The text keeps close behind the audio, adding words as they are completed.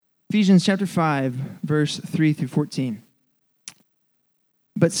Ephesians chapter 5, verse 3 through 14.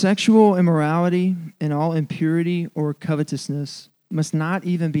 But sexual immorality and all impurity or covetousness must not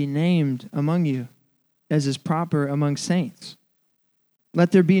even be named among you, as is proper among saints.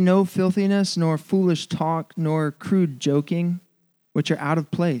 Let there be no filthiness, nor foolish talk, nor crude joking, which are out of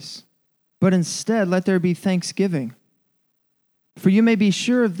place. But instead, let there be thanksgiving. For you may be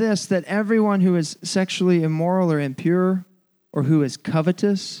sure of this, that everyone who is sexually immoral or impure, or who is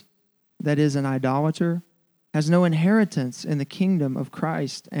covetous, that is, an idolater, has no inheritance in the kingdom of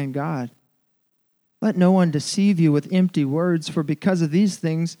Christ and God. Let no one deceive you with empty words, for because of these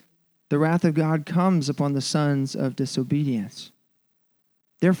things, the wrath of God comes upon the sons of disobedience.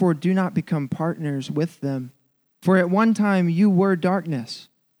 Therefore, do not become partners with them. For at one time you were darkness,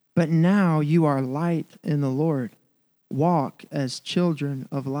 but now you are light in the Lord. Walk as children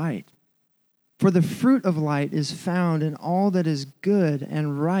of light. For the fruit of light is found in all that is good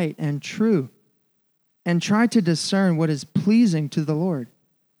and right and true. And try to discern what is pleasing to the Lord.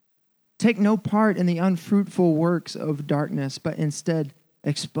 Take no part in the unfruitful works of darkness, but instead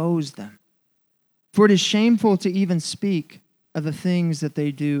expose them. For it is shameful to even speak of the things that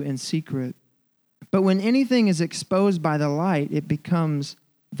they do in secret. But when anything is exposed by the light, it becomes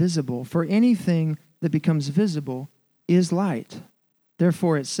visible. For anything that becomes visible is light.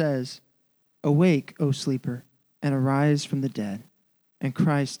 Therefore it says, "Awake, O sleeper, and arise from the dead, and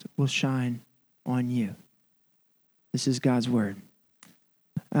Christ will shine on you." This is God's word.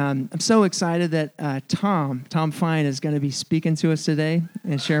 I'm so excited that Tom Fine is going to be speaking to us today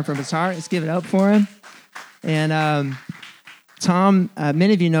and sharing from his heart. Let's give it up for him. And Tom,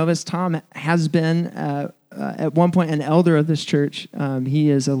 many of you know this, Tom has been at one point an elder of this church. He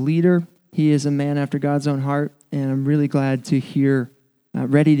is a leader. He is a man after God's own heart, and I'm really glad to hear,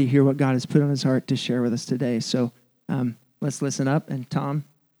 ready to hear what God has put on his heart to share with us today. So let's listen up, and Tom,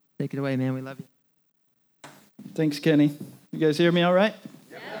 take it away, man. We love you. Thanks, Kenny. You guys hear me all right?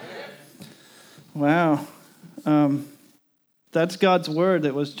 Yeah. Wow. That's God's word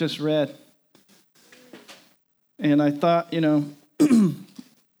that was just read. And I thought,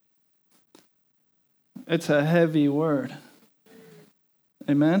 it's a heavy word.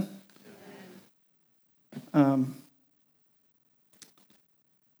 Amen?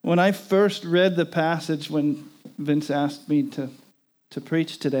 When I first read the passage, when Vince asked me to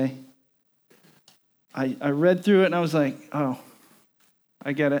preach today, I read through it and I was like, oh,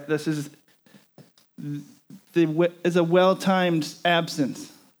 I get it. This is a well-timed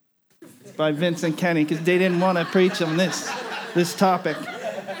absence by Vince and Kenny because they didn't want to preach on this topic.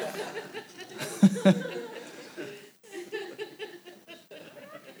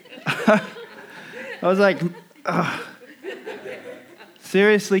 I was like,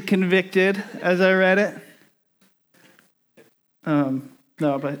 seriously convicted as I read it.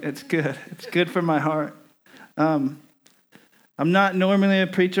 No, but it's good. It's good for my heart. I'm not normally a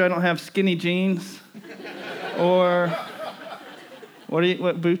preacher. I don't have skinny jeans. Or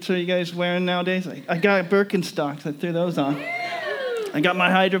what boots are you guys wearing nowadays? I got Birkenstocks. I threw those on. I got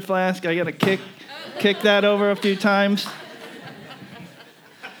my Hydro Flask. I got to kick that over a few times.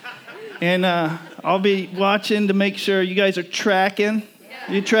 And I'll be watching to make sure you guys are tracking.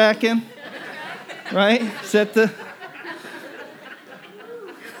 You tracking? Right? Set the...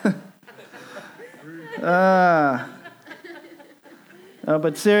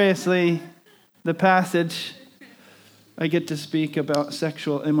 but seriously, the passage, I get to speak about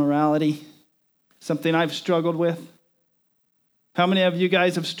sexual immorality, something I've struggled with. How many of you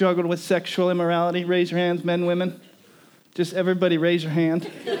guys have struggled with sexual immorality? Raise your hands, men, women. Just everybody raise your hand.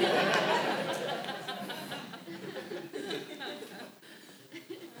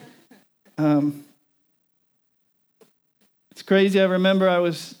 It's crazy. I remember I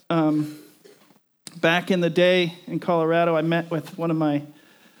was... back in the day in Colorado, I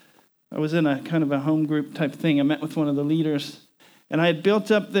was in a kind of a home group type thing. I met with one of the leaders, and I had built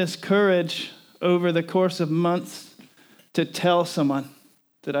up this courage over the course of months to tell someone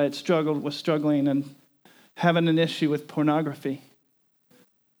that I had was struggling and having an issue with pornography.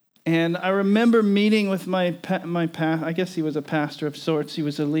 And I remember meeting with my I guess he was a pastor of sorts. He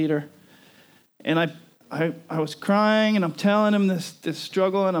was a leader. And I was crying, and I'm telling him this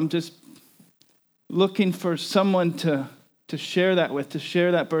struggle, and I'm just looking for someone to share that with, to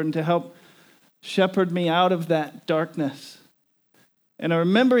share that burden, to help shepherd me out of that darkness. And I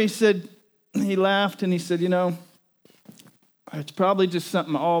remember he laughed and he said, it's probably just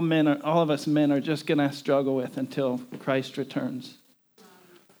something all of us men are just going to struggle with until Christ returns.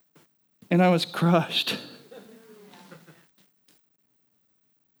 And I was crushed.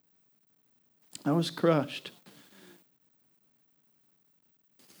 I was crushed.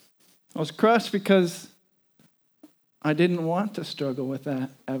 I was crushed because I didn't want to struggle with that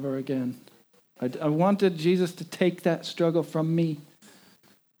ever again. I wanted Jesus to take that struggle from me.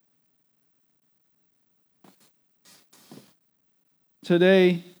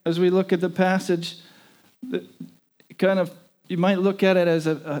 Today, as we look at the passage, you might look at it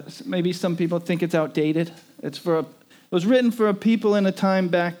as maybe some people think it's outdated. It was written for a people in a time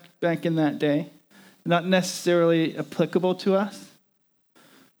back in that day, not necessarily applicable to us.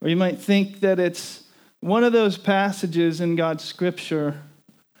 Or you might think that it's one of those passages in God's scripture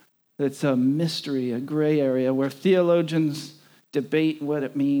that's a mystery, a gray area, where theologians debate what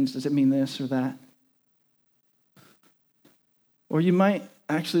it means. Does it mean this or that? Or you might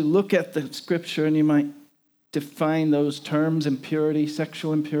actually look at the scripture and you might define those terms: impurity,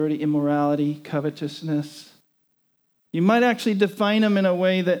 sexual impurity, immorality, covetousness. You might actually define them in a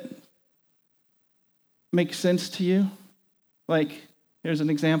way that makes sense to you. Like, here's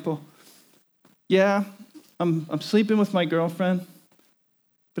an example. Yeah, I'm sleeping with my girlfriend,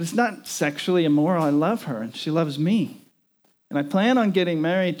 but it's not sexually immoral. I love her and she loves me. And I plan on getting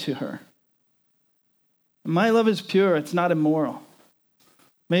married to her. My love is pure. It's not immoral.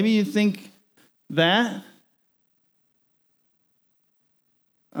 Maybe you think that.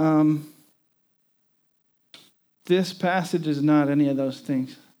 This passage is not any of those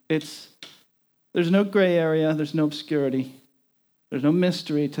things. There's no gray area. There's no obscurity. There's no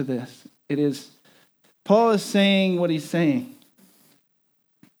mystery to this. Paul is saying what he's saying.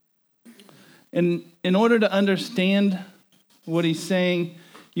 And in order to understand what he's saying,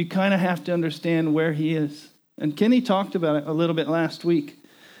 you kind of have to understand where he is. And Kenny talked about it a little bit last week.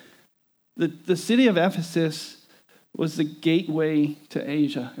 The city of Ephesus was the gateway to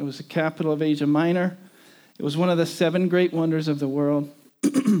Asia. It was the capital of Asia Minor. It was one of the 7 great wonders of the world.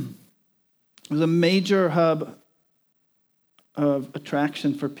 It was a major hub of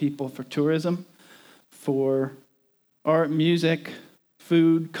attraction for people, for tourism, for art, music,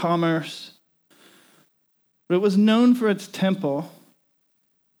 food, commerce. But it was known for its temple,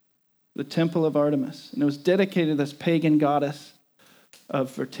 the Temple of Artemis. And it was dedicated to this pagan goddess of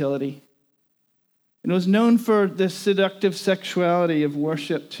fertility. And it was known for this seductive sexuality of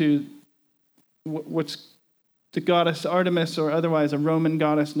worship to what's the goddess Artemis, or otherwise a Roman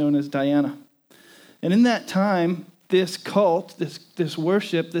goddess known as Diana. And in that time, this cult, this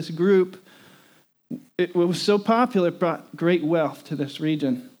worship, this group, it was so popular, it brought great wealth to this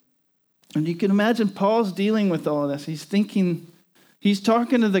region. And you can imagine Paul's dealing with all of this. He's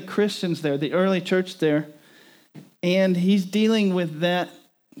talking to the Christians there, the early church there, and he's dealing with that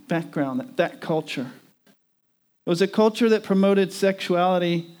background, that culture. It was a culture that promoted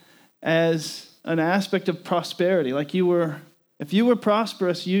sexuality as an aspect of prosperity. Like if you were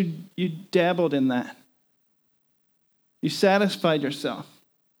prosperous, you dabbled in that. You satisfied yourself.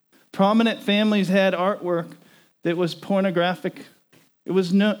 Prominent families had artwork that was pornographic. It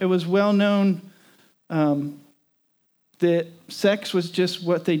was well known that sex was just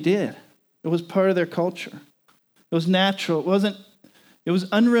what they did. It was part of their culture. It was natural. It was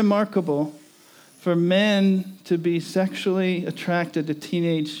unremarkable for men to be sexually attracted to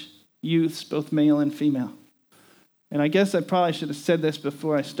teenage youths, both male and female. And I guess I probably should have said this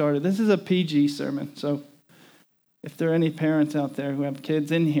before I started. This is a PG sermon, so if there are any parents out there who have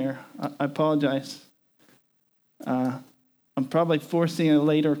kids in here, I apologize. I'm probably forcing a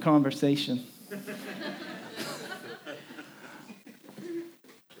later conversation.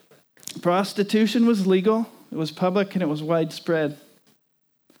 Prostitution was legal, it was public, and it was widespread.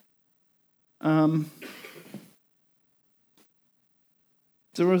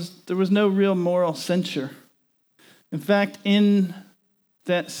 There was no real moral censure. In fact, in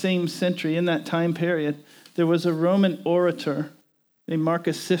that same century, in that time period, there was a Roman orator named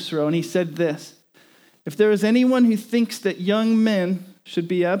Marcus Cicero, and he said this: if there is anyone who thinks that young men should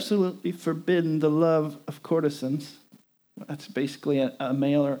be absolutely forbidden the love of courtesans, that's basically a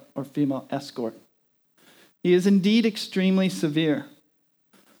male or female escort, he is indeed extremely severe.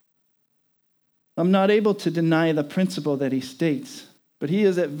 I'm not able to deny the principle that he states, but he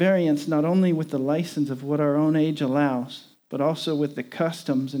is at variance not only with the license of what our own age allows, but also with the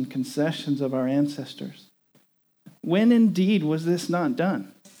customs and concessions of our ancestors. When indeed was this not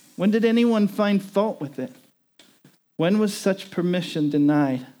done? When did anyone find fault with it? When was such permission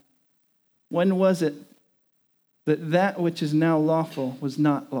denied? When was it that which is now lawful was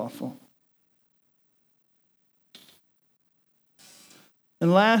not lawful?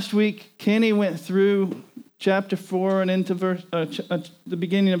 And last week, Kenny went through chapter 4 and into the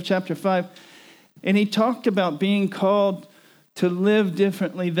beginning of chapter 5, and he talked about being called to live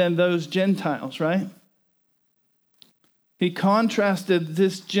differently than those Gentiles, right? He contrasted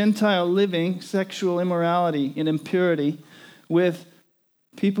this Gentile living, sexual immorality and impurity, with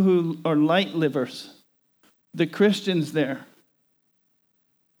people who are light livers, the Christians there.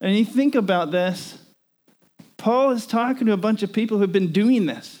 And you think about this, Paul is talking to a bunch of people who have been doing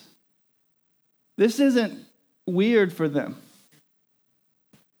this. This isn't weird for them.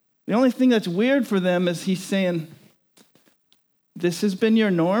 The only thing that's weird for them is he's saying, this has been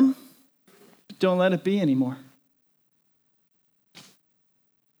your norm, but don't let it be anymore.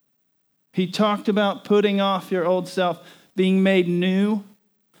 He talked about putting off your old self, being made new,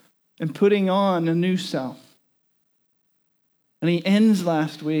 and putting on a new self. And he ends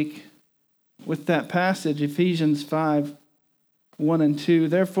last week with that passage, Ephesians 5, 1 and 2.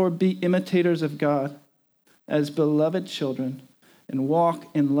 Therefore be imitators of God as beloved children, and walk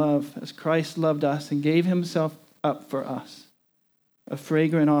in love as Christ loved us and gave himself up for us, a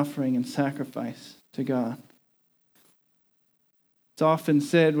fragrant offering and sacrifice to God. It's often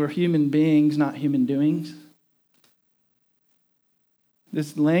said we're human beings, not human doings.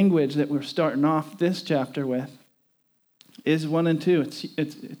 This language that we're starting off this chapter with is 1 and 2.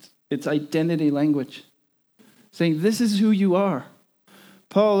 It's identity language, saying this is who you are.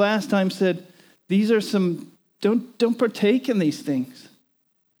 Paul last time said, these are some, don't partake in these things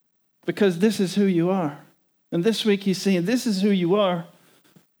because this is who you are. And this week he's saying, this is who you are.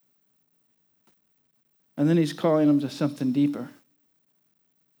 And then he's calling them to something deeper.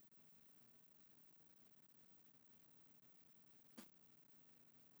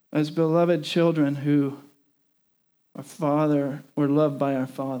 As beloved children who our Father were loved by our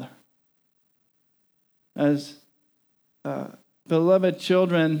Father. As beloved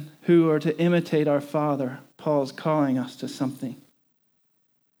children who are to imitate our Father, Paul's calling us to something.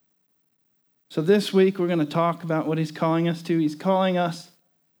 So this week we're going to talk about what he's calling us to. He's calling us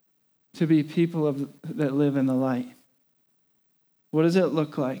to be people that live in the light. What does it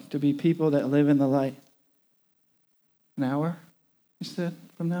look like to be people that live in the light? An hour, you said,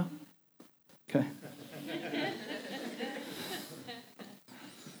 from now? Okay.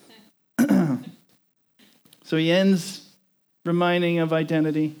 So he ends reminding of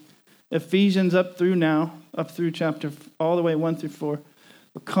identity. Ephesians up through chapter, all the way 1 through 4.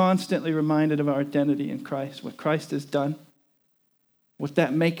 We're constantly reminded of our identity in Christ, what Christ has done, what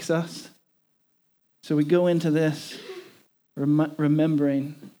that makes us. So we go into this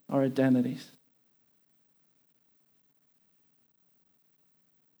remembering our identities.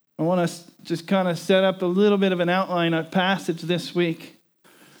 I want to just kind of set up a little bit of an outline of passage this week.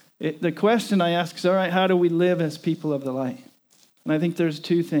 The question I ask is, all right, how do we live as people of the light? And I think there's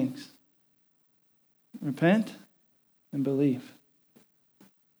two things. Repent and believe.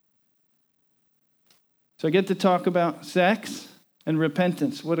 So I get to talk about sex and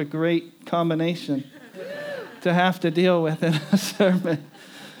repentance. What a great combination to have to deal with in a sermon.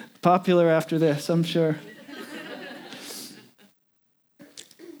 Popular after this, I'm sure.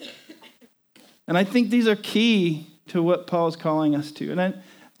 And I think these are key to what Paul's calling us to. And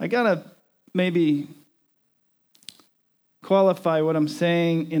I got to maybe qualify what I'm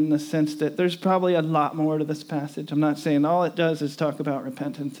saying in the sense that there's probably a lot more to this passage. I'm not saying all it does is talk about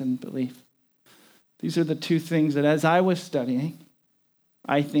repentance and belief. These are the two things that as I was studying,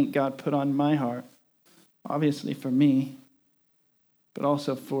 I think God put on my heart, obviously for me, but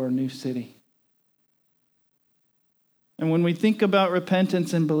also for New City. And when we think about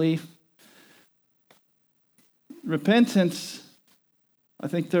repentance and belief, repentance, I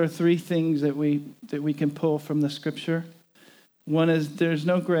think there are three things that we can pull from the scripture. One is there's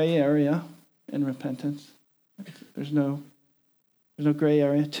no gray area in repentance. There's no gray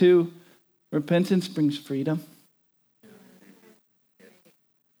area. Two, repentance brings freedom.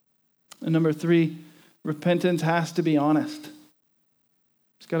 And number three, repentance has to be honest.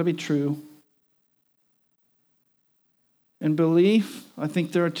 It's got to be true. And belief, I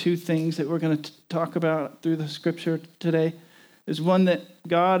think there are two things that we're going to talk about through the scripture today. Is one that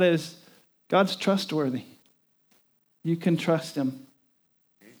God's trustworthy. You can trust him.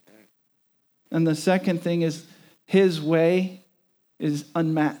 And the second thing is his way is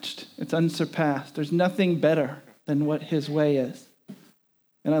unmatched. It's unsurpassed. There's nothing better than what his way is.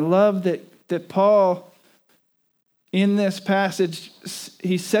 And I love that Paul, in this passage,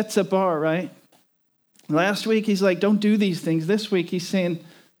 he sets a bar, right? Last week, he's like, don't do these things. This week, he's saying,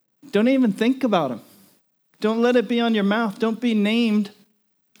 don't even think about them. Don't let it be on your mouth. Don't be named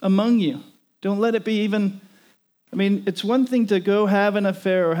among you. Don't let it be even, it's one thing to go have an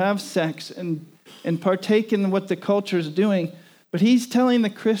affair or have sex and partake in what the culture is doing, but he's telling the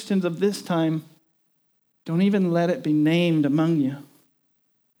Christians of this time, don't even let it be named among you.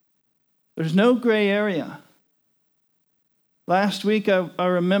 There's no gray area. Last week, I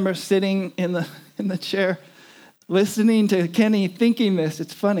remember sitting in the chair, listening to Kenny, thinking this.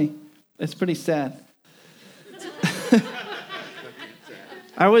 It's funny. It's pretty sad.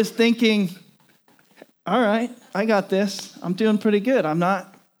 I was thinking, all right, I got this. I'm doing pretty good. I'm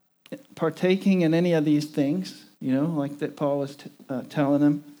not partaking in any of these things, like that Paul was telling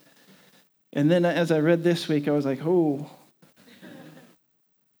him. And then as I read this week, I was like, oh,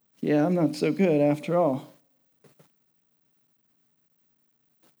 yeah, I'm not so good after all.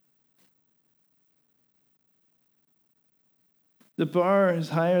 The bar is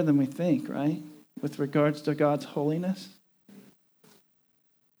higher than we think, right? With regards to God's holiness.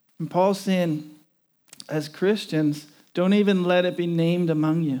 And Paul's saying, as Christians, don't even let it be named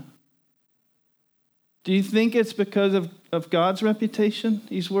among you. Do you think it's because of God's reputation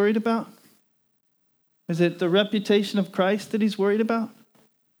he's worried about? Is it the reputation of Christ that he's worried about?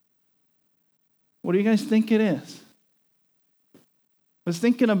 What do you guys think it is? I was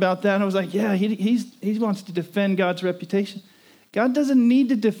thinking about that, and I was like, yeah, he wants to defend God's reputation. God doesn't need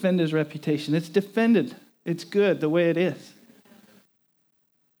to defend his reputation. It's defended. It's good the way it is.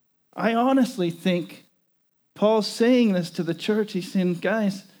 I honestly think Paul's saying this to the church. He's saying,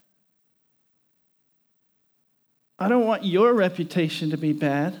 guys, I don't want your reputation to be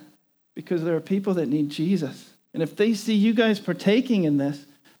bad because there are people that need Jesus. And if they see you guys partaking in this,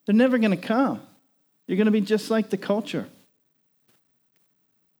 they're never going to come. You're going to be just like the culture.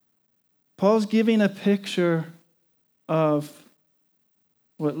 Paul's giving a picture of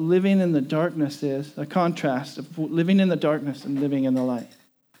what living in the darkness is, a contrast of living in the darkness and living in the light.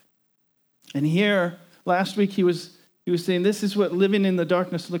 And here, last week he was saying this is what living in the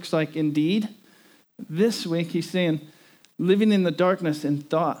darkness looks like indeed. This week he's saying living in the darkness in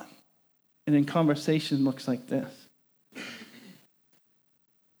thought and in conversation looks like this.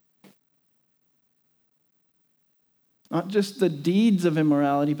 Not just the deeds of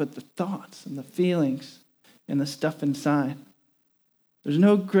immorality, but the thoughts and the feelings and the stuff inside. There's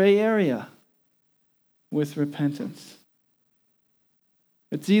no gray area with repentance.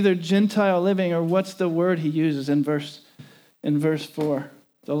 It's either Gentile living or what's the word he uses in verse 4,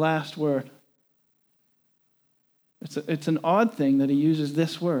 the last word. It's an odd thing that he uses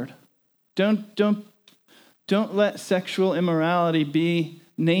this word. Don't let sexual immorality be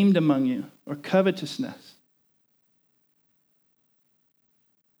named among you or covetousness.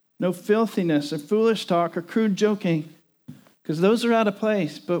 No filthiness or foolish talk or crude joking, because those are out of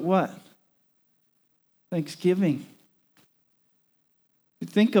place. But what? Thanksgiving. You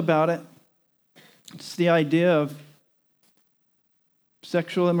think about it, it's the idea of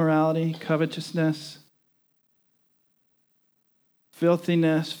sexual immorality, covetousness,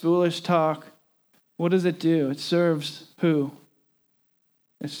 filthiness, foolish talk. What does it do? It serves who?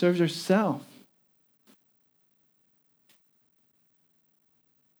 It serves yourself.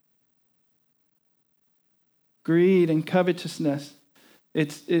 Greed and covetousness.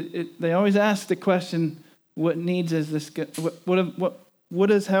 They always ask the question, what needs is this?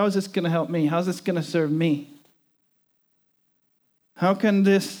 How is this going to help me? How is this going to serve me? How can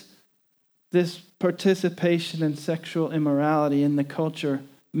this participation in sexual immorality in the culture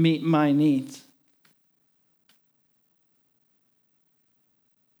meet my needs?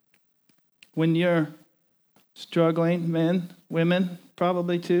 When you're struggling, men, women,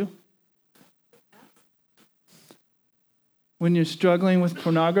 probably too. When you're struggling with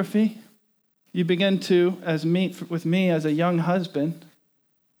pornography, you begin to, with me as a young husband,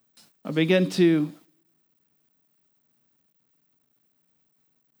 I begin to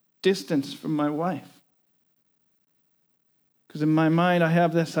distance from my wife. Because in my mind, I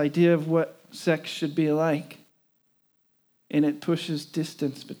have this idea of what sex should be like. And it pushes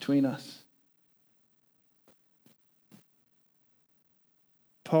distance between us.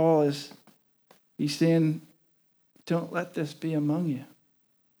 Paul he's saying, don't let this be among you.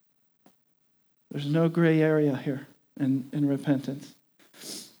 There's no gray area here in repentance.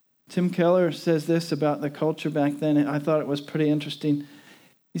 Tim Keller says this about the culture back then, and I thought it was pretty interesting.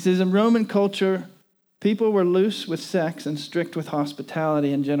 He says, in Roman culture, people were loose with sex and strict with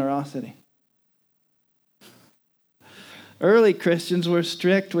hospitality and generosity. Early Christians were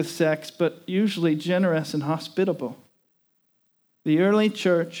strict with sex, but usually generous and hospitable. The early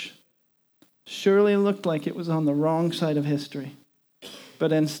church surely looked like it was on the wrong side of history,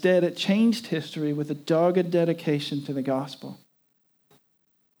 but instead it changed history with a dogged dedication to the gospel.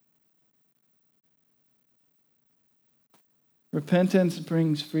 Repentance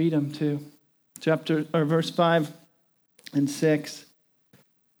brings freedom too. Verse 5 and 6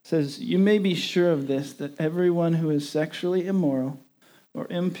 says, you may be sure of this, that everyone who is sexually immoral or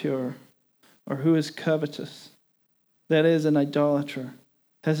impure or who is covetous that is an idolater,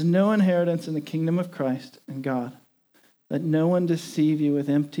 has no inheritance in the kingdom of Christ and God. Let no one deceive you with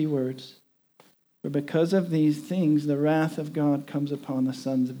empty words, for because of these things the wrath of God comes upon the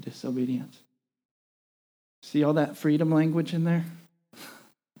sons of disobedience. See all that freedom language in there?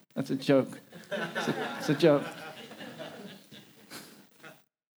 That's a joke. It's a joke.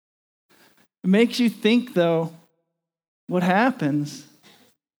 It makes you think, though, what happens?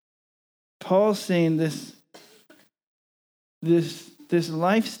 Paul's saying this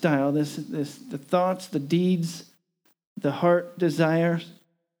lifestyle, the thoughts, the deeds, the heart desires,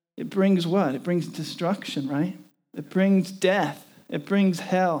 it brings what? It brings destruction, right? It brings death. It brings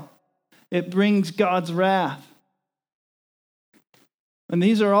hell. It brings God's wrath. And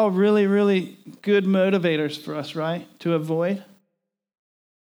these are all really, really good motivators for us, right? To avoid.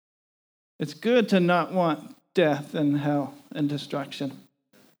 It's good to not want death and hell and destruction.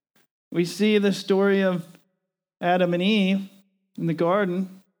 We see the story of Adam and Eve in the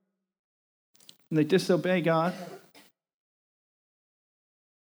garden, and they disobey God.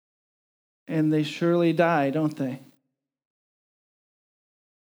 And they surely die, don't they?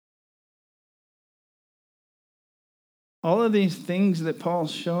 All of these things that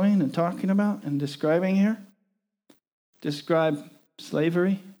Paul's showing and talking about and describing here describe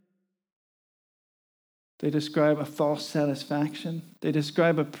slavery. They describe a false satisfaction. They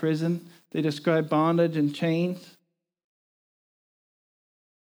describe a prison. They describe bondage and chains.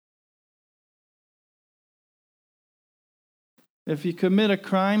 If you commit a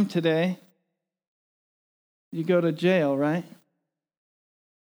crime today, you go to jail, right?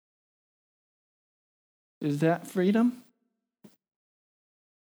 Is that freedom?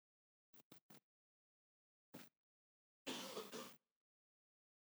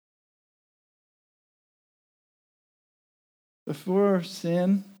 Before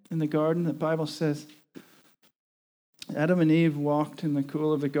sin in the garden, the Bible says Adam and Eve walked in the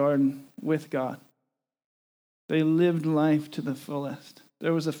cool of the garden with God. They lived life to the fullest.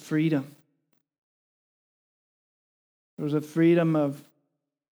 There was a freedom. There was a freedom of,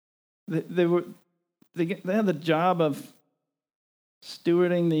 they had the job of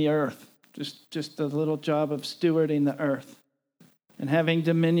stewarding the earth, just the little job of stewarding the earth and having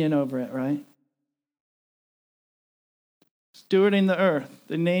dominion over it, right? Stewarding the earth.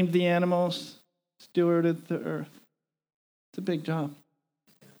 They named the animals, stewarded the earth. It's a big job.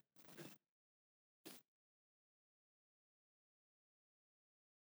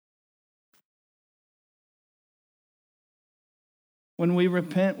 When we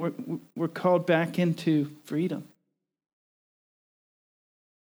repent, we're called back into freedom.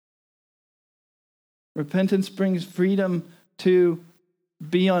 Repentance brings freedom to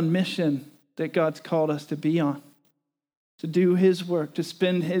be on mission that God's called us to be on, to do His work, to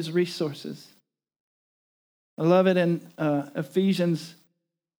spend His resources. I love it in Ephesians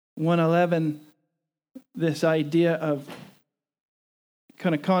 1:11, this idea of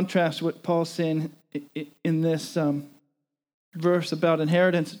kind of contrast what Paul's saying in this verse about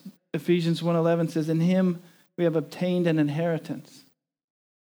inheritance. Ephesians 1:11 says, "In Him we have obtained an inheritance."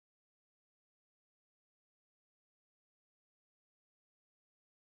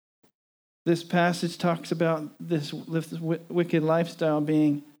 This passage talks about this wicked lifestyle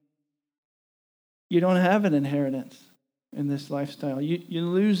being, you don't have an inheritance in this lifestyle. You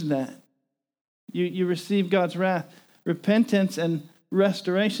lose that. You receive God's wrath. Repentance and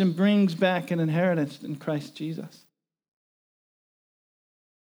restoration brings back an inheritance in Christ Jesus.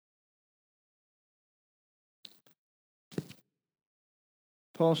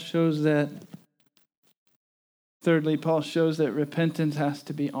 Thirdly, Paul shows that repentance has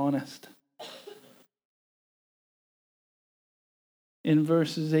to be honest. In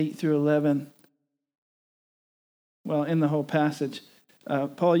verses 8 through 11, well, in the whole passage,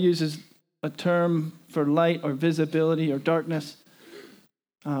 Paul uses a term for light or visibility or darkness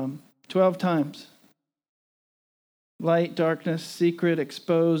 12 times. Light, darkness, secret,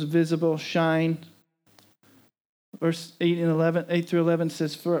 expose, visible, shine. Verse 8 through 11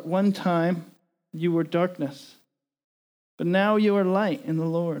 says, "For at one time you were darkness, but now you are light in the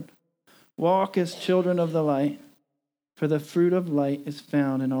Lord. Walk as children of the light, for the fruit of light is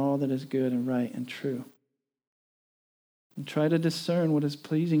found in all that is good and right and true. And try to discern what is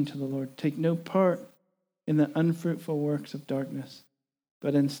pleasing to the Lord. Take no part in the unfruitful works of darkness,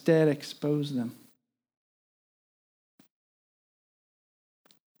 but instead expose them."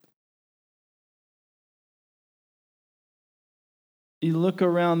 You look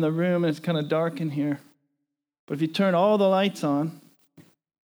around the room and it's kind of dark in here. But if you turn all the lights on,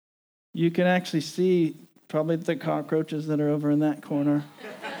 you can actually see probably the cockroaches that are over in that corner.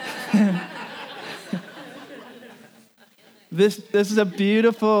 This is a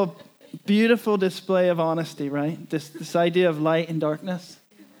beautiful, beautiful display of honesty, right? This idea of light and darkness.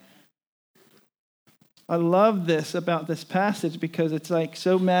 I love this about this passage because it's like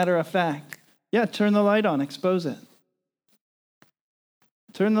so matter of fact. Yeah, turn the light on, expose it.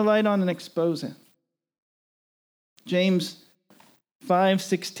 Turn the light on and expose it. James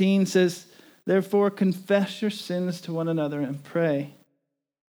 5:16 says, therefore confess your sins to one another and pray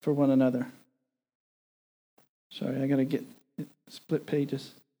for one another. Sorry, I got to get split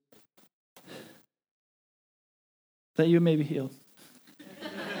pages. That you may be healed.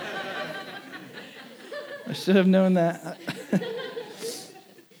 I should have known that.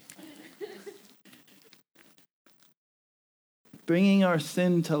 Bringing our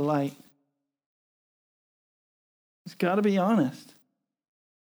sin to light. It's got to be honest.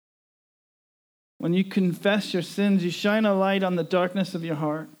 When you confess your sins, you shine a light on the darkness of your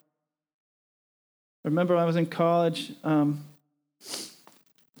heart. I remember I was in college. I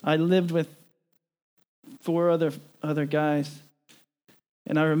lived with 4 other guys.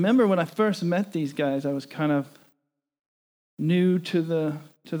 And I remember when I first met these guys, I was kind of new to the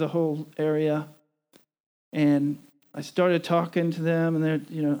whole area. And I started talking to them, and they're,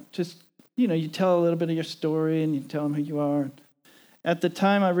 you tell a little bit of your story, and you tell them who you are. At the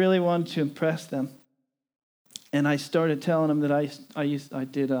time, I really wanted to impress them. And I started telling them that I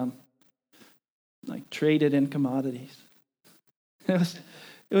did traded in commodities.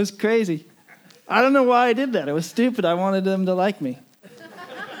 It was crazy. I don't know why I did that. It was stupid. I wanted them to like me.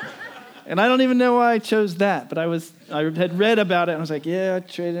 And I don't even know why I chose that, but I had read about it, and I was like, yeah, I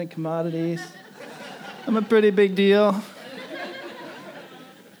traded in commodities. I'm a pretty big deal.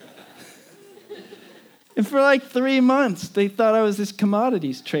 And for like 3 months, they thought I was this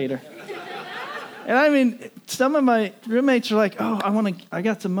commodities trader. And I mean, some of my roommates were like, oh, I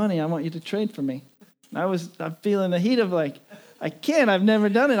got some money. I want you to trade for me. And I'm feeling the heat of like, I can't. I've never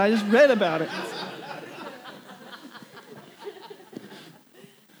done it. I just read about it.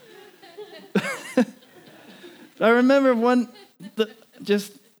 I remember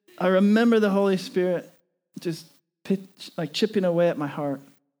I remember the Holy Spirit just chipping away at my heart,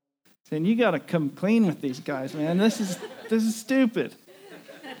 saying, "You got to come clean with these guys, man. This is stupid."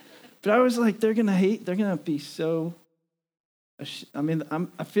 But I was like, they're gonna hate. They're gonna be so. I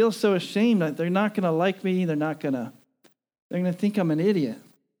feel so ashamed that they're not gonna like me. They're gonna think I'm an idiot.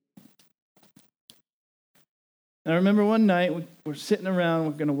 And I remember one night we're sitting around.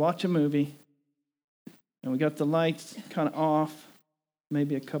 We're gonna watch a movie. And we got the lights kind of off,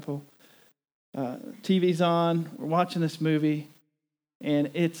 maybe a couple TVs on. We're watching this movie, and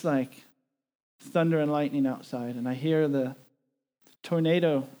it's like thunder and lightning outside. And I hear the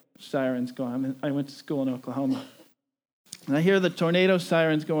tornado sirens go on. I went to school in Oklahoma. And I hear the tornado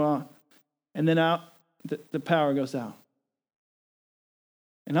sirens go on, and then the power goes out.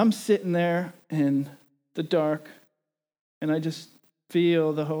 And I'm sitting there in the dark, and I just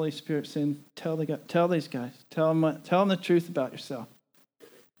feel the Holy Spirit saying, tell these guys, tell them the truth about yourself.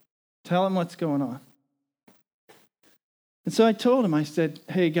 Tell them what's going on. And so I told him, I said,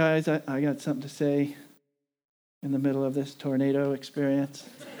 hey guys, I got something to say in the middle of this tornado experience.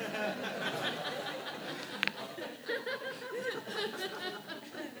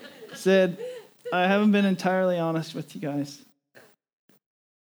 I said, I haven't been entirely honest with you guys.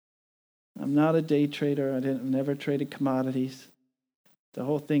 I'm not a day trader. I've never traded commodities. The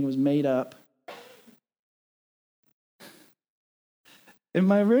whole thing was made up. And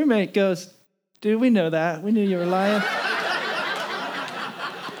my roommate goes, dude, we know that. We knew you were lying.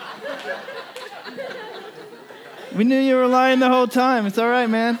 We knew you were lying the whole time. It's all right,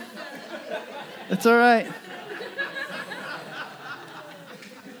 man. It's all right.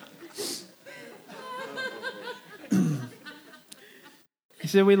 He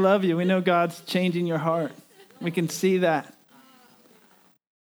said, we love you. We know God's changing your heart. We can see that.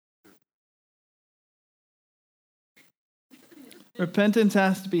 Repentance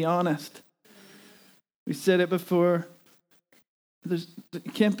has to be honest. We said it before. You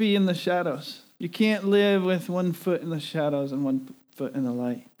can't be in the shadows. You can't live with one foot in the shadows and one foot in the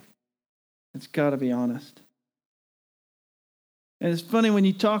light. It's got to be honest. And it's funny when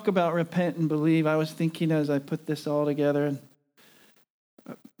you talk about repent and believe, I was thinking as I put this all together,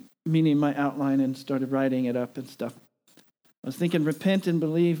 meaning my outline and started writing it up and stuff. I was thinking repent and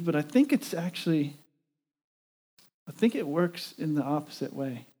believe, but I think it works in the opposite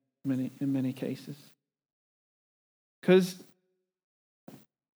way in many cases. Because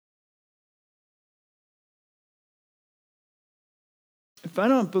if I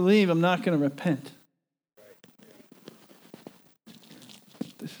don't believe, I'm not going to repent.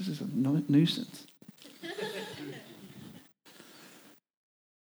 This is a nuisance.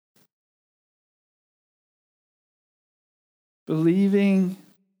 believing,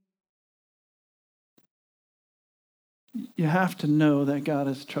 you have to know that God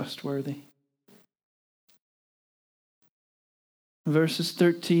is trustworthy. Verses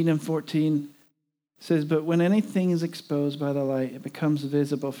 13 and 14 says, but when anything is exposed by the light, it becomes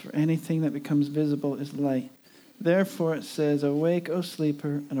visible, for anything that becomes visible is light. Therefore it says, awake, O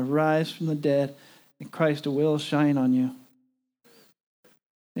sleeper, and arise from the dead, and Christ will shine on you.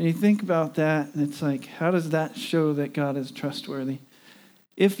 And you think about that, and it's like, how does that show that God is trustworthy?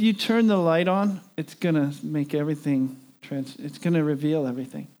 If you turn the light on, it's going to make everything, it's going to reveal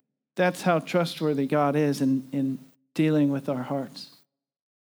everything. That's how trustworthy God is in dealing with our hearts.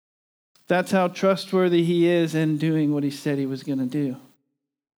 That's how trustworthy he is in doing what he said he was going to do.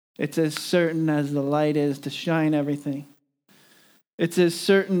 It's as certain as the light is to shine everything. It's as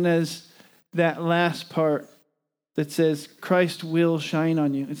certain as that last part that says Christ will shine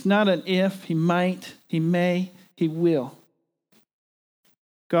on you. It's not an if, he might, he may, he will.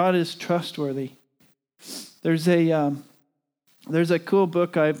 God is trustworthy. There's a cool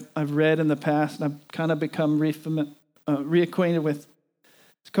book I've read in the past, and I've kind of become reacquainted with.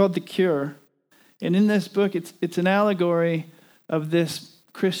 It's called The Cure. And in this book, it's an allegory of this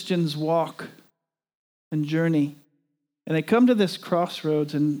Christian's walk and journey. And they come to this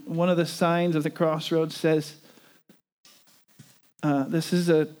crossroads, and one of the signs of the crossroads says,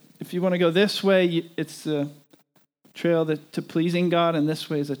 if you want to go this way, it's a trail to pleasing God, and this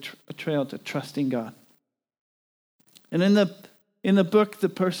way is a trail to trusting God. And in the book, the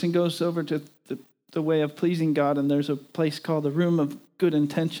person goes over to the way of pleasing God, and there's a place called the Room of Good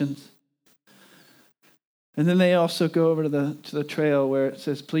Intentions. And then they also go over to the trail where it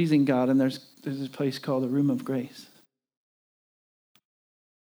says pleasing God, and there's a place called the Room of Grace.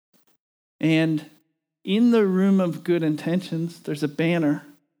 And in the Room of Good Intentions, there's a banner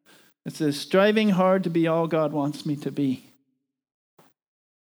that says, striving hard to be all God wants me to be.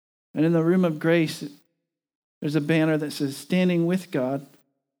 And in the Room of Grace, there's a banner that says, standing with God,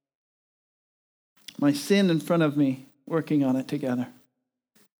 my sin in front of me, working on it together.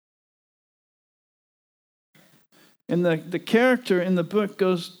 And the character in the book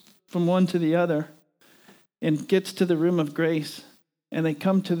goes from one to the other and gets to the Room of Grace, and they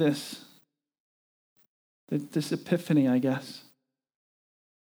come to this epiphany, I guess.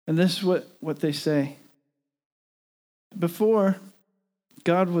 And this is what they say. Before,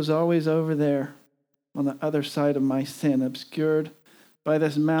 God was always over there on the other side of my sin, obscured by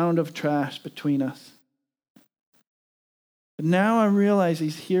this mound of trash between us. But now I realize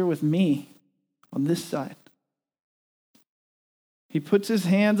he's here with me on this side. He puts his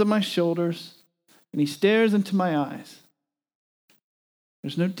hands on my shoulders and he stares into my eyes.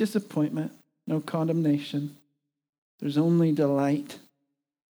 There's no disappointment, no condemnation. There's only delight.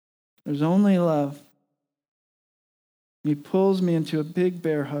 There's only love. He pulls me into a big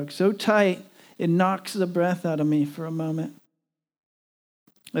bear hug, so tight it knocks the breath out of me for a moment.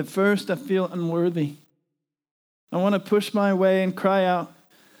 At first, I feel unworthy. I want to push my way and cry out,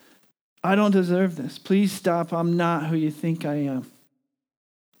 I don't deserve this. Please stop. I'm not who you think I am.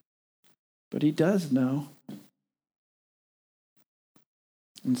 But he does know.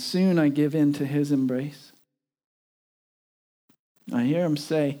 And soon I give in to his embrace. I hear him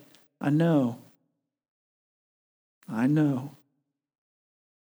say, I know. I know.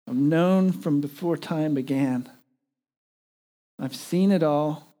 I've known from before time began. I've seen it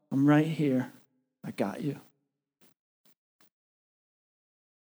all. I'm right here. I got you.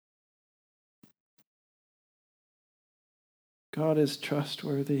 God is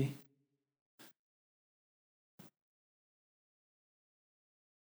trustworthy.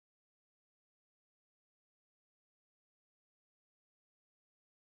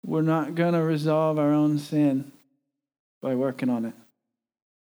 We're not going to resolve our own sin by working on it.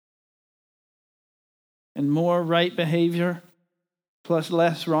 And more right behavior plus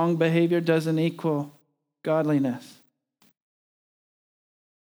less wrong behavior doesn't equal godliness.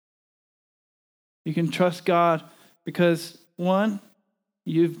 You can trust God because, one,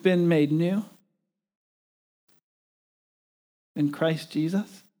 you've been made new in Christ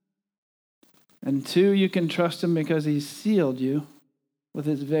Jesus. And two, you can trust him because he's sealed you with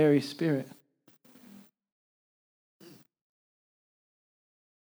his very Spirit.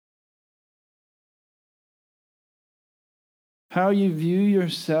 How you view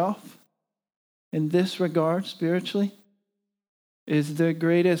yourself in this regard spiritually is the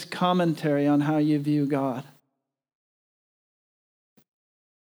greatest commentary on how you view God.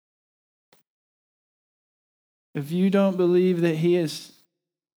 If you don't believe that he has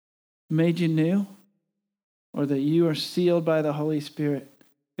made you new or that you are sealed by the Holy Spirit,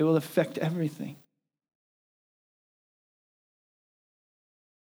 it will affect everything.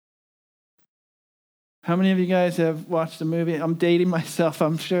 How many of you guys have watched a movie? I'm dating myself,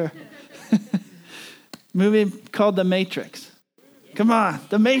 I'm sure. Movie called The Matrix. Come on,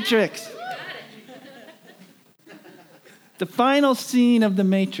 The Matrix. The final scene of The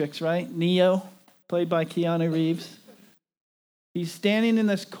Matrix, right? Neo, played by Keanu Reeves. He's standing in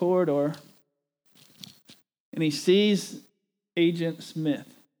this corridor, and he sees Agent Smith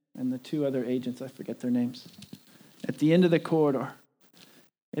and the two other agents, I forget their names, at the end of the corridor.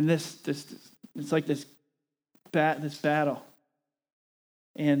 And this it's like this battle.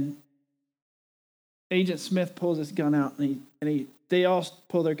 And Agent Smith pulls his gun out, and they all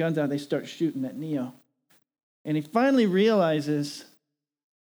pull their guns out. They start shooting at Neo. And he finally realizes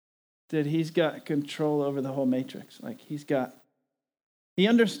that he's got control over the whole Matrix. Like he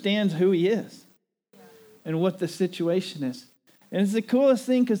understands who he is and what the situation is. And it's the coolest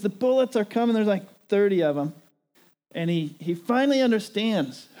thing because the bullets are coming. There's like 30 of them. And he finally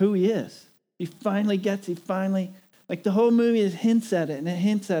understands who he is. He finally gets, like the whole movie hints at it, and it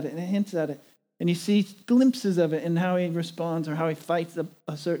hints at it, and it hints at it. And you see glimpses of it in how he responds or how he fights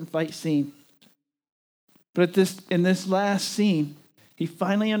a certain fight scene. But in this last scene, he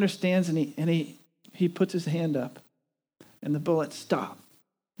finally understands, and he puts his hand up, and the bullets stop.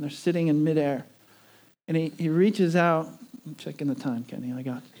 And they're sitting in midair. And he reaches out. I'm checking the time, Kenny.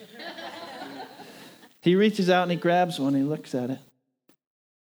 He reaches out and he grabs one. And he looks at it.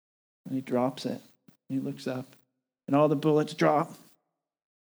 And he drops it. And he looks up. And all the bullets drop.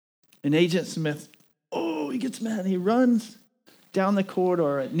 And Agent Smith, he gets mad. He runs down the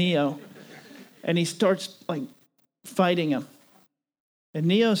corridor at Neo. And he starts fighting him. And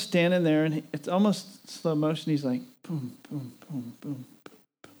Neo's standing there, and it's almost slow motion. He's like, boom, boom, boom, boom, boom,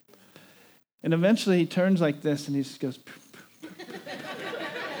 boom. And eventually he turns like this, and he just goes, boom, boom,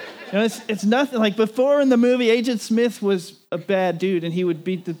 boom. It's nothing. Like before in the movie, Agent Smith was a bad dude, and he would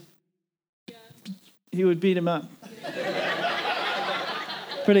beat him up.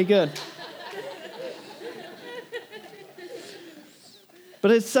 Pretty good.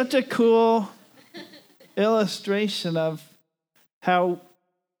 But it's such a cool illustration of how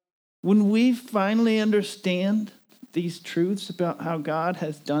when we finally understand these truths about how God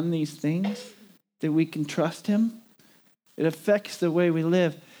has done these things, that we can trust him, it affects the way we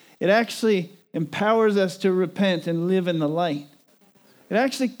live. It actually empowers us to repent and live in the light. It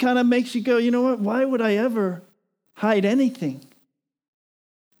actually kind of makes you go, you know what? Why would I ever hide anything?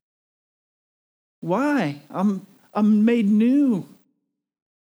 Why? I'm made new.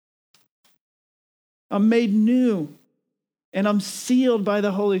 I'm made new. And I'm sealed by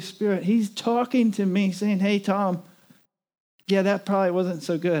the Holy Spirit. He's talking to me saying, hey, Tom, yeah, that probably wasn't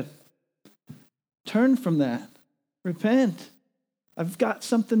so good. Turn from that. Repent. I've got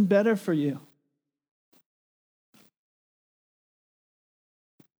something better for you.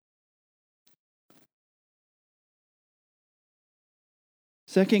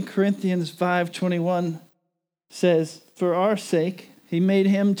 Second Corinthians 5:21 says, for our sake, he made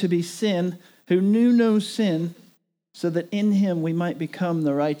him to be sin who knew no sin, so that in him we might become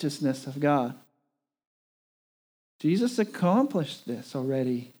the righteousness of God. Jesus accomplished this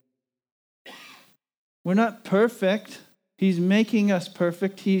already. We're not perfect. He's making us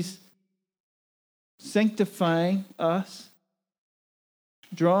perfect. He's sanctifying us,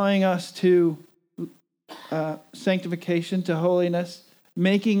 drawing us to sanctification, to holiness,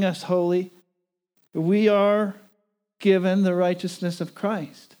 making us holy. We are given the righteousness of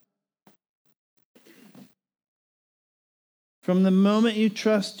Christ. From the moment you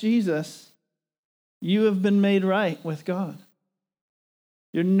trust Jesus, you have been made right with God.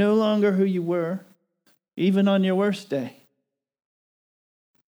 You're no longer who you were, even on your worst day.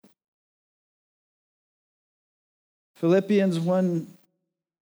 Philippians 1:6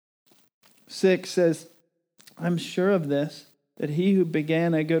 says, I'm sure of this, that he who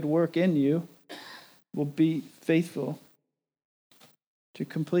began a good work in you will be faithful to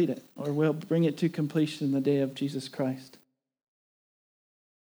complete it, or will bring it to completion in the day of Jesus Christ.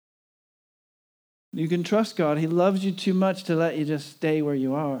 You can trust God. He loves you too much to let you just stay where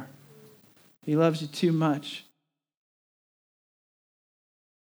you are. He loves you too much.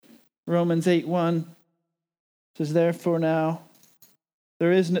 Romans 8:1 says, there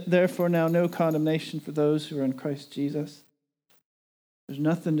is therefore now no condemnation for those who are in Christ Jesus. There's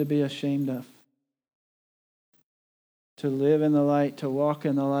nothing to be ashamed of. To live in the light, to walk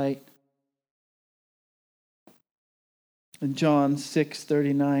in the light. In John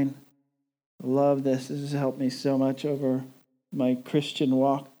 6:39, I love this. This has helped me so much over my Christian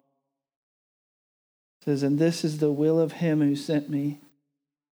walk. It says, and this is the will of him who sent me,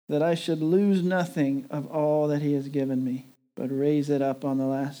 that I should lose nothing of all that he has given me, but raise it up on the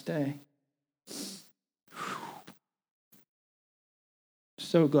last day.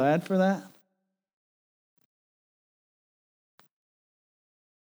 so glad for that.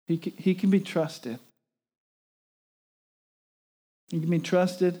 He can be trusted. He can be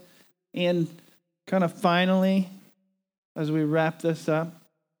trusted. And kind of finally, as we wrap this up,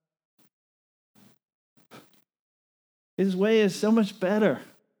 his way is so much better.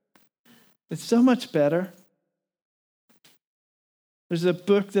 It's so much better. There's a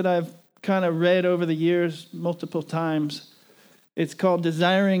book that I've kind of read over the years multiple times. It's called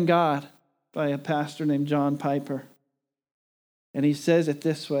Desiring God by a pastor named John Piper. And he says it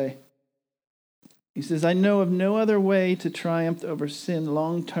this way. He says, I know of no other way to triumph over sin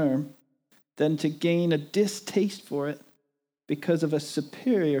long term than to gain a distaste for it because of a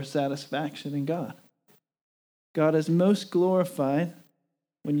superior satisfaction in God. God is most glorified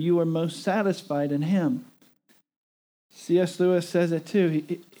when you are most satisfied in him. C.S. Lewis says it too.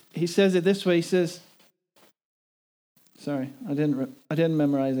 He says it this way. He says, sorry, I didn't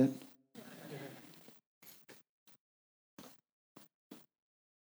memorize it.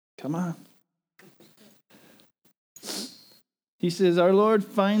 Come on. He says, our Lord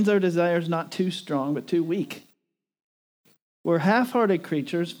finds our desires not too strong, but too weak. We're half-hearted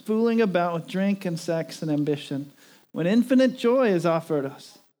creatures, fooling about with drink and sex and ambition, when infinite joy is offered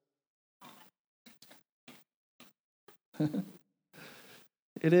us.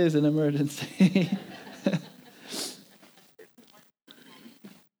 It is an emergency.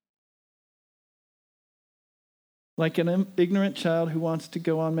 Like an ignorant child who wants to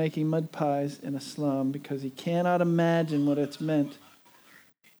go on making mud pies in a slum because he cannot imagine what it's meant.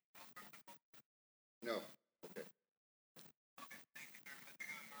 No. Okay.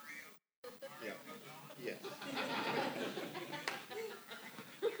 Yeah. Yes.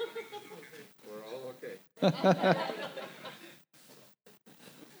 We're all okay.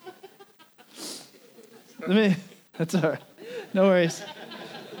 That's all right. No worries.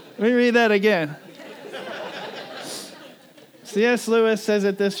 Let me read that again. C.S. Lewis says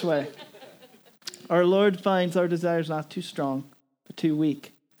it this way. Our Lord finds our desires not too strong, but too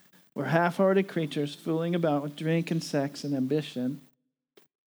weak. We're half-hearted creatures fooling about with drink and sex and ambition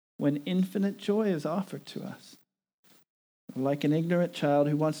when infinite joy is offered to us. We're like an ignorant child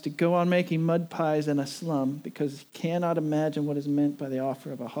who wants to go on making mud pies in a slum because he cannot imagine what is meant by the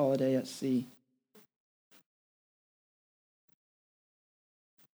offer of a holiday at sea.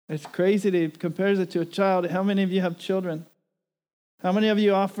 It's crazy that he compares it to a child. How many of you have children? How many of you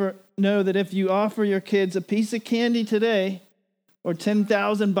know that if you offer your kids a piece of candy today or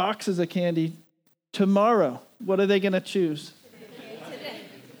 10,000 boxes of candy tomorrow, what are they going to choose?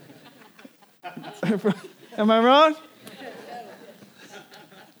 Am I wrong?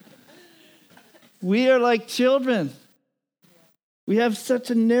 We are like children. We have such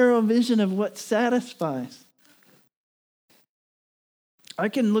a narrow vision of what satisfies. I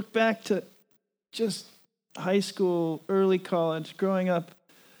can look back to just high school, early college, growing up,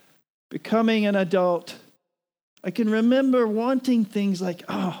 becoming an adult. I can remember wanting things like,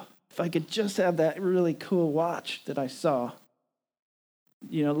 oh, if I could just have that really cool watch that I saw,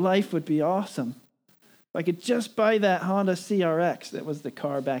 life would be awesome. If I could just buy that Honda CRX, that was the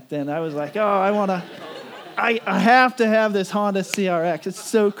car back then, I was like, oh, I have to have this Honda CRX. It's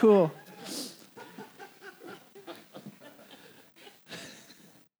so cool.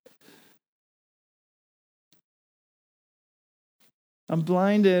 I'm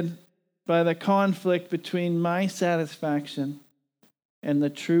blinded by the conflict between my satisfaction and the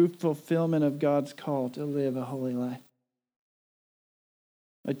true fulfillment of God's call to live a holy life.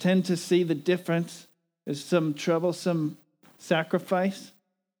 I tend to see the difference as some troublesome sacrifice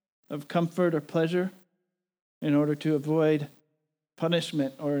of comfort or pleasure in order to avoid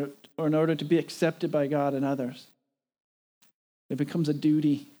punishment or in order to be accepted by God and others. It becomes a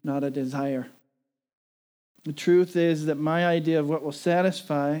duty, not a desire. The truth is that my idea of what will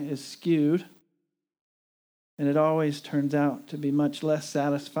satisfy is skewed, and it always turns out to be much less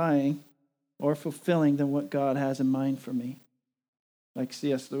satisfying or fulfilling than what God has in mind for me. Like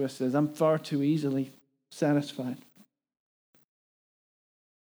C.S. Lewis says, I'm far too easily satisfied.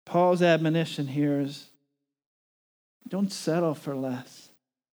 Paul's admonition here is, don't settle for less.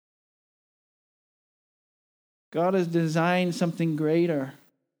 God has designed something greater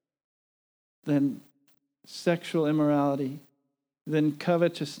than sexual immorality, than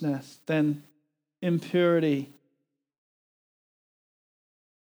covetousness, than impurity.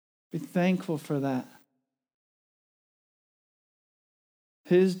 Be thankful for that.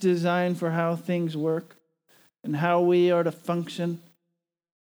 His design for how things work and how we are to function,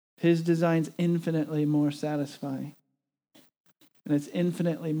 his design's infinitely more satisfying. And it's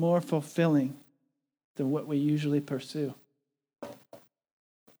infinitely more fulfilling than what we usually pursue.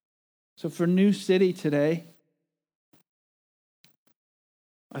 So for New City today,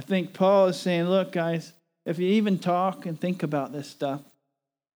 I think Paul is saying, look, guys, if you even talk and think about this stuff,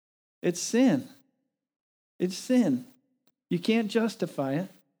 it's sin. It's sin. You can't justify it.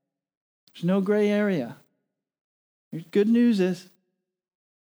 There's no gray area. The good news is,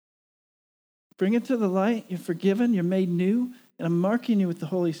 bring it to the light. You're forgiven. You're made new. And I'm marking you with the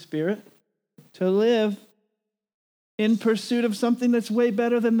Holy Spirit to live in pursuit of something that's way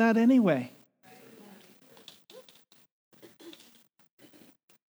better than that anyway.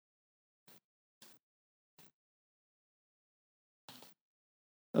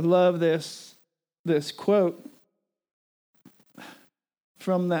 I love this quote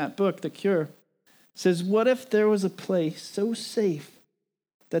from that book, The Cure. It says, what if there was a place so safe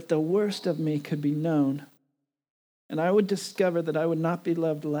that the worst of me could be known, and I would discover that I would not be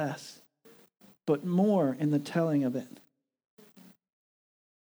loved less, but more in the telling of it.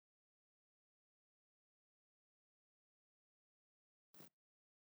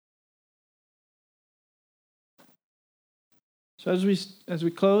 So as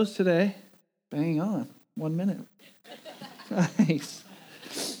we close today, bang on, 1 minute. Nice.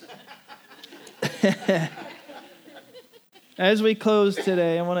 As we close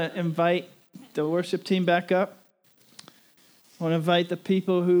today, I want to invite the worship team back up. I want to invite the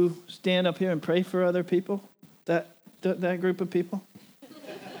people who stand up here and pray for other people, that group of people.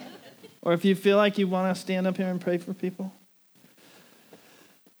 Or if you feel like you want to stand up here and pray for people.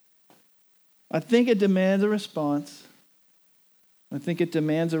 I think it demands a response. I think it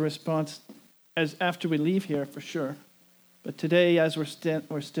demands a response as after we leave here, for sure. But today, as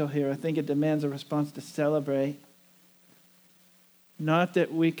we're still here, I think it demands a response to celebrate. Not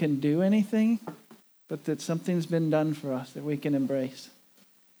that we can do anything, but that something's been done for us that we can embrace.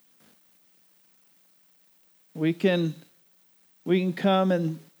 We can come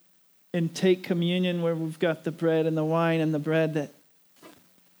and take communion where we've got the bread and the wine and the bread that,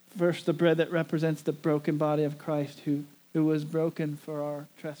 first the bread that represents the broken body of Christ who was broken for our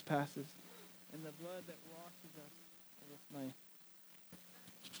trespasses, and the blood that washes us.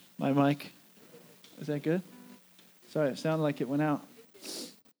 My mic. Is that good? Sorry, it sounded like it went out.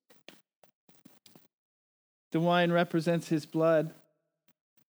 The wine represents his blood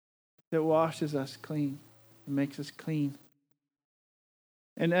that washes us clean and makes us clean.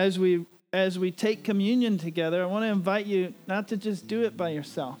 And as we take communion together, I want to invite you not to just do it by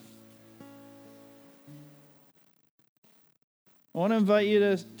yourself. I want to invite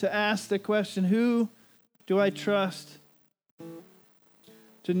you to ask the question, who do I trust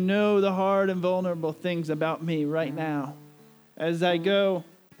to know the hard and vulnerable things about me right now as I go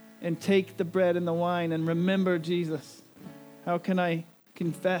and take the bread and the wine and remember Jesus? How can I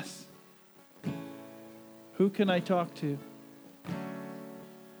confess? Who can I talk to?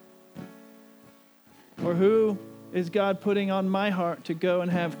 Or who is God putting on my heart to go and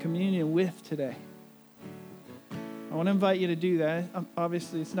have communion with today? I want to invite you to do that.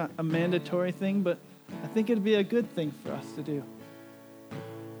 Obviously, it's not a mandatory thing, but I think it'd be a good thing for us to do.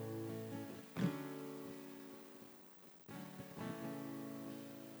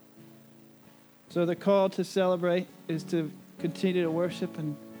 So the call to celebrate is to continue to worship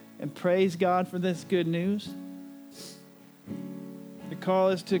and praise God for this good news. The call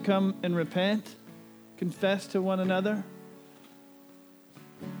is to come and repent, confess to one another,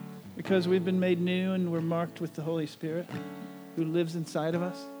 because we've been made new and we're marked with the Holy Spirit who lives inside of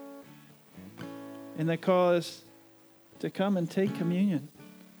us. And the call is to come and take communion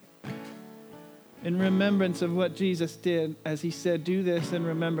in remembrance of what Jesus did, as he said, do this in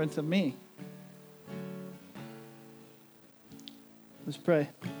remembrance of me. Let's pray.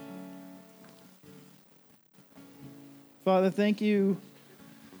 Father, thank you.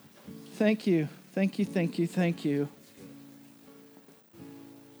 Thank you. Thank you, thank you, thank you.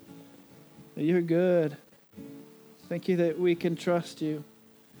 That you're good. Thank you that we can trust you.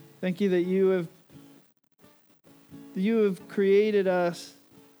 Thank you that you have created us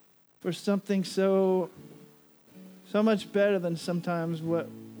for something so much better than sometimes what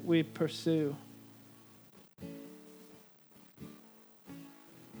we pursue.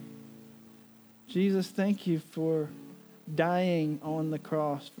 Jesus, thank you for dying on the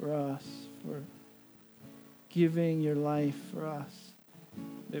cross for us, for giving your life for us,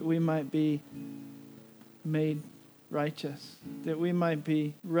 that we might be made righteous, that we might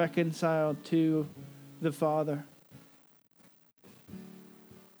be reconciled to the Father.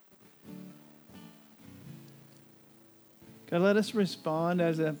 God, let us respond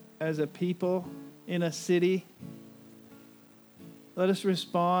as a people in a city. Let us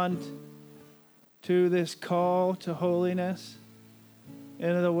respond to this call to holiness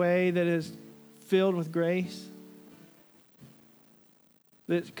in a way that is filled with grace,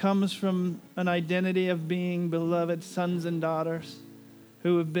 that comes from an identity of being beloved sons and daughters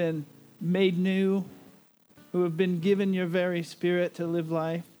who have been made new, who have been given your very Spirit to live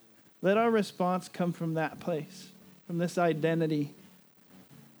life. Let our response come from that place, from this identity.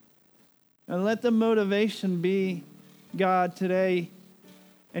 And let the motivation be, God, today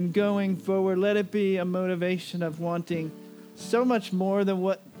and going forward, let it be a motivation of wanting so much more than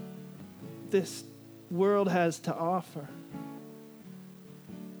what this world has to offer.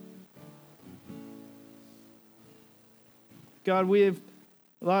 God, we have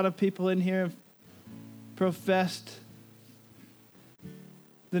a lot of people in here have professed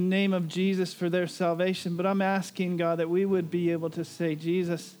the name of Jesus for their salvation, but I'm asking, God, that we would be able to say,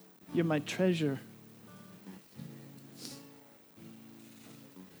 Jesus, you're my treasure.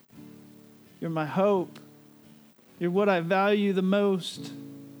 You're my hope. You're what I value the most.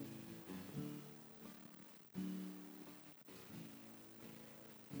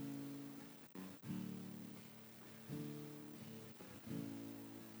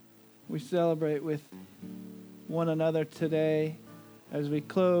 We celebrate with one another today as we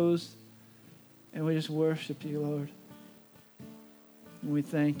close, and we just worship you, Lord. And we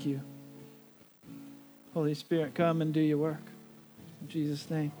thank you. Holy Spirit, come and do your work. In Jesus'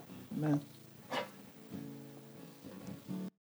 name, amen.